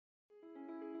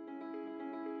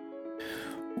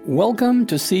Welcome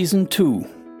to Season 2,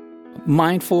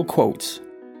 Mindful Quotes,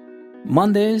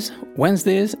 Mondays,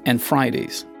 Wednesdays, and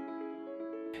Fridays.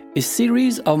 A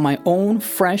series of my own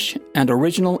fresh and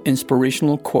original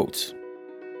inspirational quotes.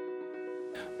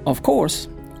 Of course,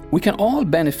 we can all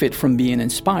benefit from being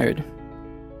inspired,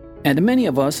 and many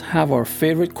of us have our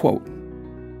favorite quote.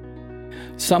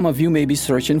 Some of you may be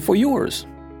searching for yours.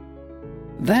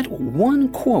 That one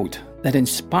quote that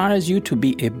inspires you to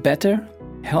be a better,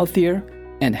 healthier,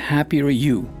 and happier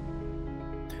you.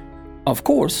 Of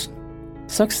course,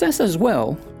 success as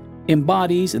well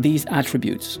embodies these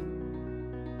attributes.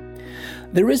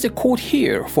 There is a quote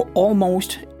here for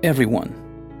almost everyone.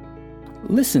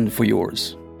 Listen for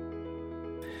yours.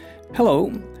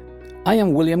 Hello, I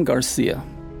am William Garcia,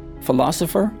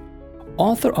 philosopher,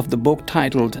 author of the book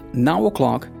titled Now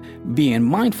O'Clock, Being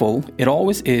Mindful It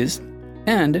Always Is,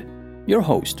 and your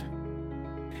host.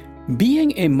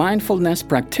 Being a mindfulness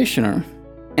practitioner,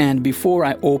 and before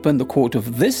I open the quote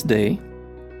of this day,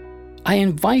 I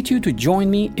invite you to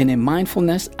join me in a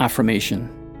mindfulness affirmation.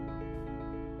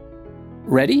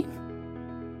 Ready?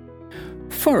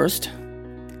 First,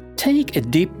 take a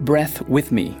deep breath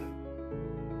with me.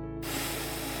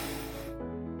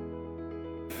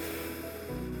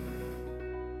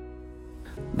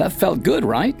 That felt good,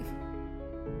 right?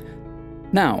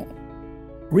 Now,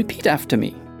 repeat after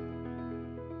me.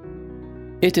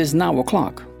 It is now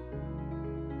o'clock.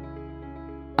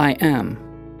 I am.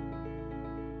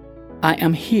 I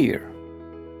am here.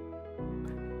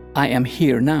 I am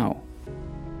here now.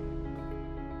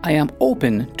 I am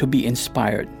open to be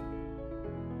inspired.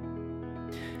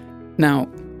 Now,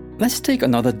 let's take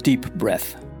another deep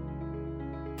breath.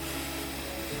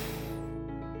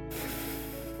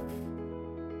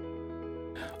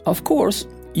 Of course,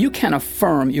 you can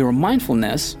affirm your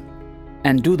mindfulness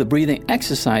and do the breathing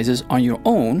exercises on your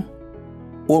own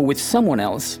or with someone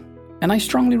else, and I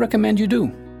strongly recommend you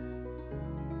do.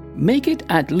 Make it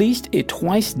at least a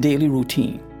twice daily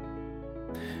routine.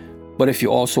 But if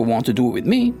you also want to do it with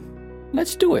me,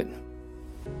 let's do it.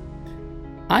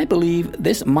 I believe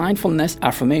this mindfulness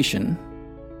affirmation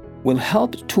will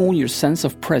help tune your sense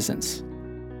of presence,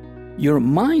 your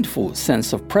mindful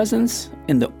sense of presence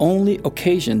in the only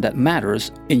occasion that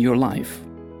matters in your life.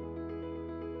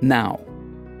 Now.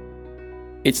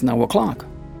 It's now o'clock.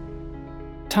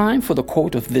 Time for the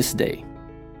quote of this day.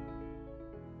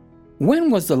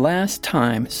 When was the last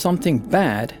time something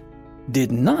bad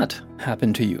did not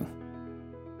happen to you?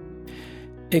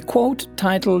 A quote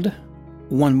titled,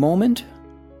 One Moment,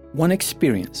 One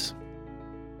Experience.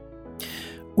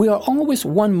 We are always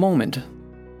one moment,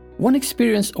 one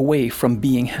experience away from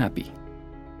being happy.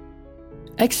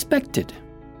 Expect it.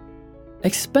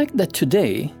 Expect that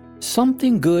today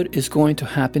something good is going to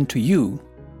happen to you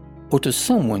or to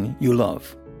someone you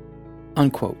love.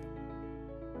 Unquote.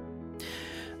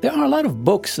 There are a lot of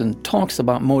books and talks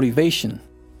about motivation,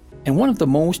 and one of the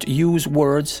most used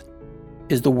words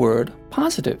is the word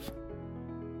positive.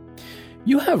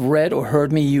 You have read or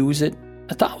heard me use it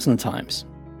 1,000 times.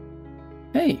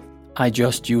 Hey, I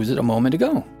just used it a moment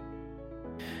ago.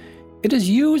 It is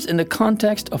used in the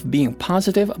context of being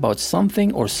positive about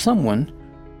something or someone,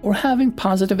 or having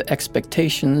positive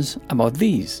expectations about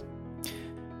these.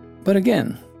 But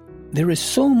again, there is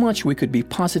so much we could be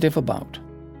positive about.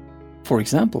 For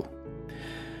example,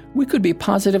 we could be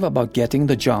positive about getting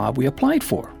the job we applied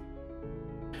for.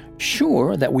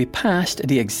 Sure that we passed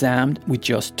the exam we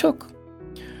just took.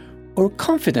 Or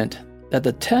confident that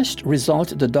the test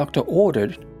result the doctor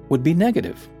ordered would be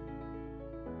negative.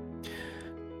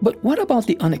 But what about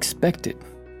the unexpected?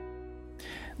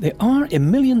 There are a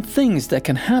million things that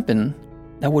can happen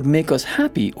that would make us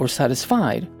happy or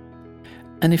satisfied.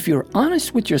 And if you're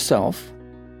honest with yourself,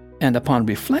 and upon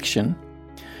reflection,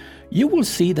 you will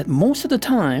see that most of the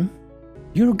time,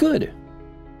 you're good.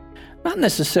 Not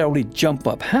necessarily jump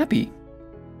up happy,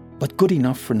 but good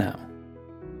enough for now.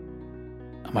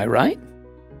 Am I right?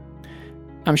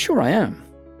 I'm sure I am.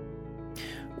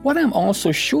 What I'm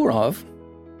also sure of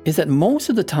is that most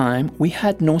of the time we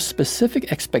had no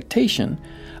specific expectation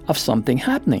of something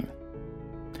happening.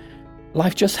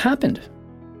 Life just happened.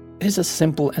 It is as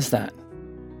simple as that.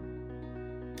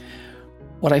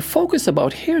 What I focus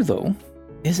about here, though,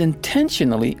 is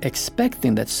intentionally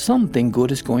expecting that something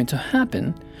good is going to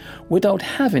happen without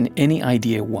having any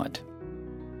idea what.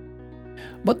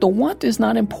 But the what is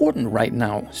not important right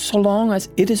now, so long as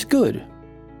it is good,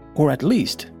 or at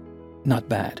least not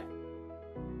bad.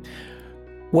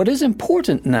 What is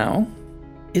important now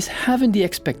is having the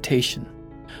expectation,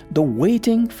 the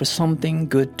waiting for something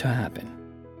good to happen.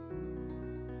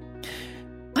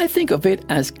 I think of it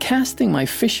as casting my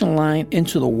fishing line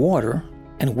into the water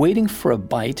and waiting for a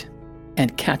bite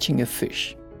and catching a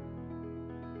fish.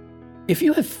 If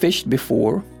you have fished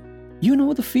before, you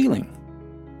know the feeling.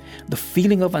 The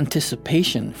feeling of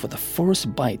anticipation for the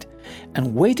first bite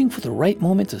and waiting for the right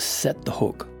moment to set the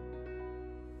hook.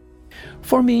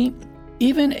 For me,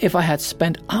 even if I had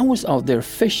spent hours out there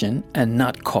fishing and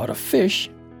not caught a fish,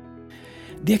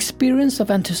 the experience of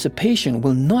anticipation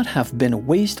will not have been a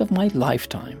waste of my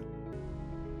lifetime.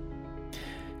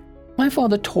 My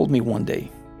father told me one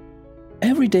day,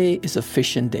 every day is a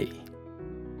fishing day,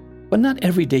 but not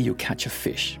every day you catch a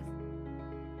fish.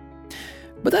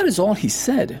 But that is all he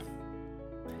said.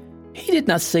 He did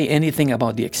not say anything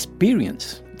about the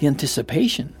experience, the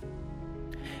anticipation.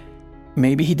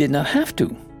 Maybe he did not have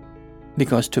to,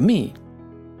 because to me,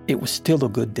 it was still a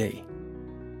good day.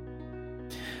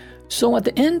 So at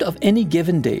the end of any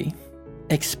given day,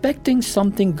 expecting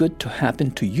something good to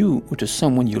happen to you or to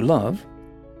someone you love,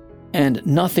 and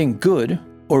nothing good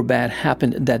or bad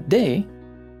happened that day,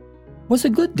 was a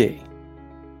good day.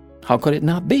 How could it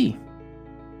not be?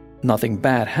 Nothing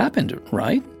bad happened,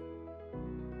 right?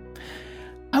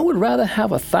 I would rather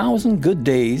have 1,000 good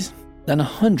days than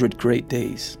 100 great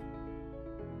days.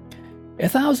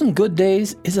 1,000 good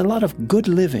days is a lot of good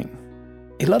living,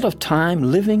 a lot of time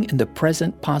living in the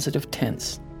present positive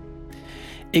tense.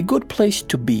 A good place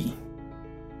to be.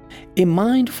 A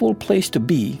mindful place to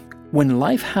be when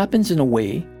life happens in a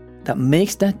way that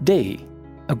makes that day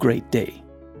a great day.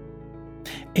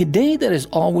 A day that is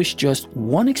always just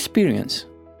one experience,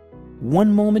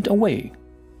 one moment away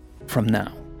from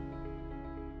now.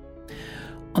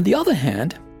 On the other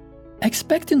hand,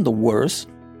 expecting the worst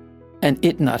and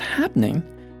it not happening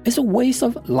is a waste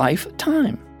of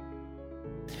lifetime.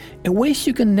 A waste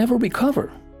you can never recover.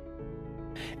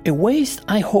 A waste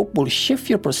I hope will shift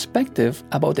your perspective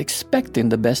about expecting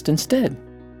the best instead.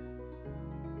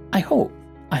 I hope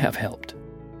I have helped.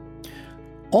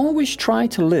 Always try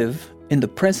to live in the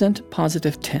present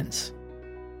positive tense.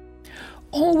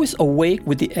 Always awake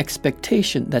with the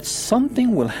expectation that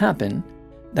something will happen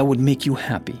that would make you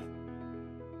happy.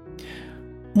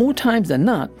 More times than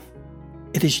not,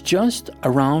 it is just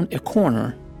around a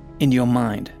corner in your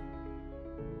mind.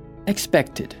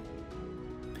 Expect it.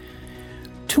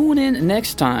 Tune in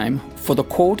next time for the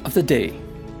quote of the day.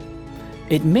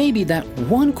 It may be that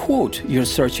one quote you're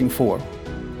searching for.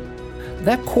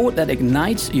 That quote that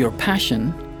ignites your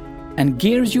passion and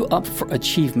gears you up for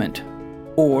achievement.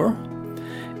 Or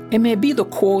it may be the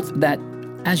quote that,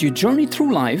 as you journey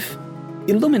through life,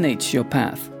 illuminates your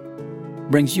path,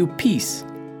 brings you peace,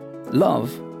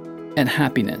 love, and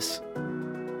happiness.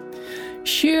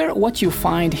 Share what you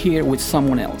find here with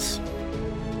someone else.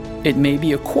 It may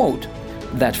be a quote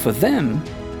that for them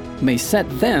may set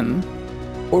them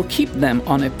or keep them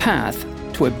on a path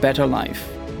to a better life.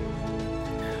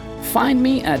 Find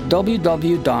me at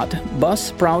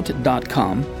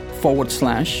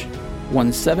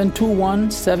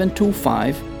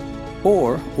www.buzzsprout.com/1721725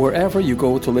 or wherever you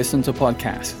go to listen to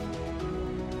podcasts.